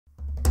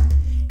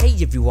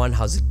everyone,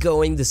 how's it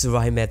going? This is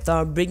Rahim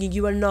Mehta bringing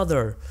you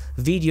another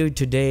video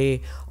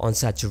today on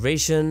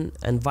saturation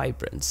and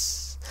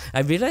vibrance.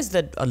 I realized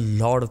that a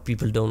lot of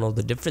people don't know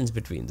the difference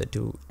between the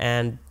two,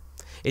 and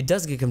it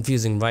does get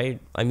confusing, right?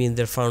 I mean,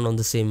 they're found on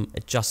the same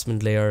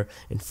adjustment layer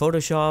in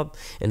Photoshop.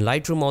 In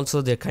Lightroom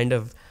also, they're kind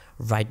of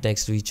right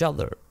next to each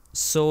other.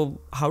 So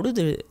how do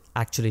they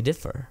actually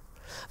differ?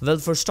 Well,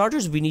 for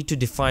starters, we need to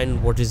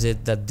define what is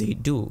it that they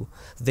do.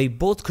 They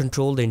both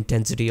control the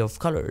intensity of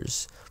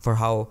colors for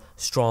how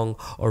strong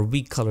or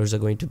weak colors are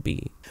going to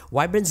be.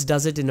 Vibrance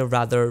does it in a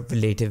rather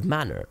relative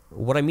manner.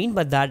 What I mean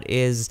by that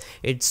is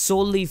it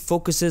solely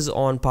focuses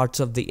on parts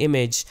of the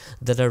image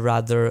that are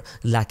rather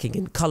lacking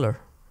in color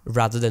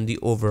rather than the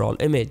overall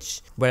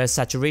image, whereas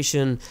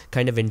saturation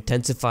kind of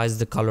intensifies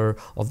the color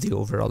of the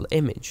overall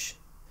image.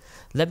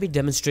 Let me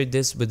demonstrate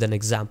this with an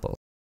example.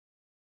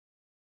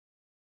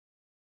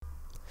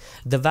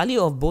 The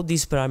value of both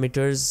these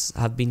parameters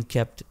have been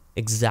kept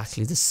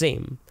exactly the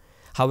same.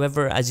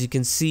 However, as you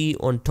can see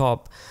on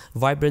top,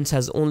 vibrance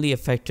has only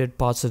affected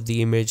parts of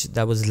the image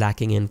that was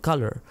lacking in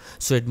color.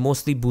 So it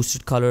mostly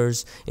boosted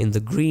colors in the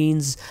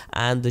greens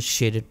and the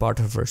shaded part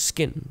of her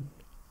skin.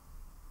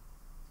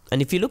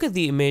 And if you look at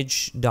the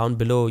image down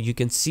below, you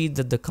can see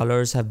that the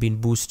colors have been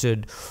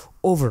boosted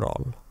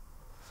overall.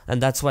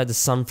 And that's why the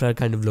sun flare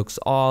kind of looks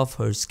off,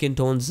 her skin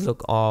tones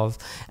look off,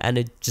 and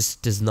it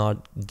just does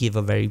not give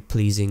a very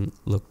pleasing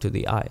look to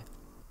the eye.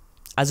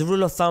 As a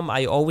rule of thumb,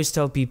 I always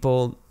tell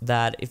people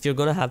that if you're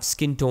going to have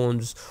skin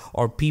tones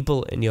or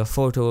people in your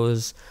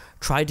photos,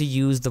 try to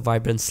use the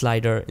vibrance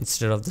slider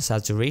instead of the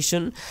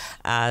saturation,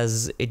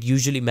 as it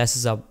usually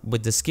messes up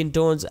with the skin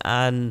tones,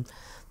 and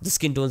the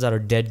skin tones are a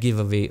dead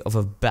giveaway of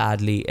a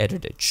badly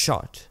edited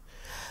shot.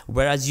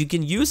 Whereas you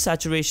can use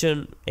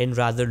saturation in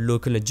rather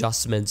local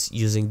adjustments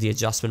using the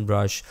adjustment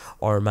brush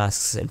or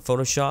masks in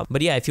Photoshop.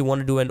 But yeah, if you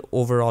want to do an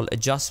overall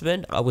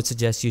adjustment, I would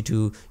suggest you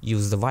to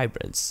use the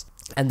vibrance.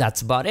 And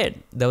that's about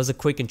it. That was a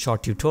quick and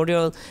short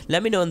tutorial.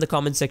 Let me know in the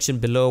comment section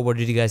below, what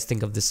did you guys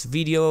think of this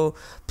video?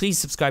 Please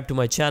subscribe to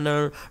my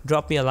channel,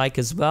 drop me a like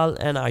as well,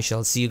 and I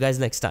shall see you guys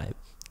next time.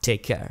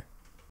 Take care.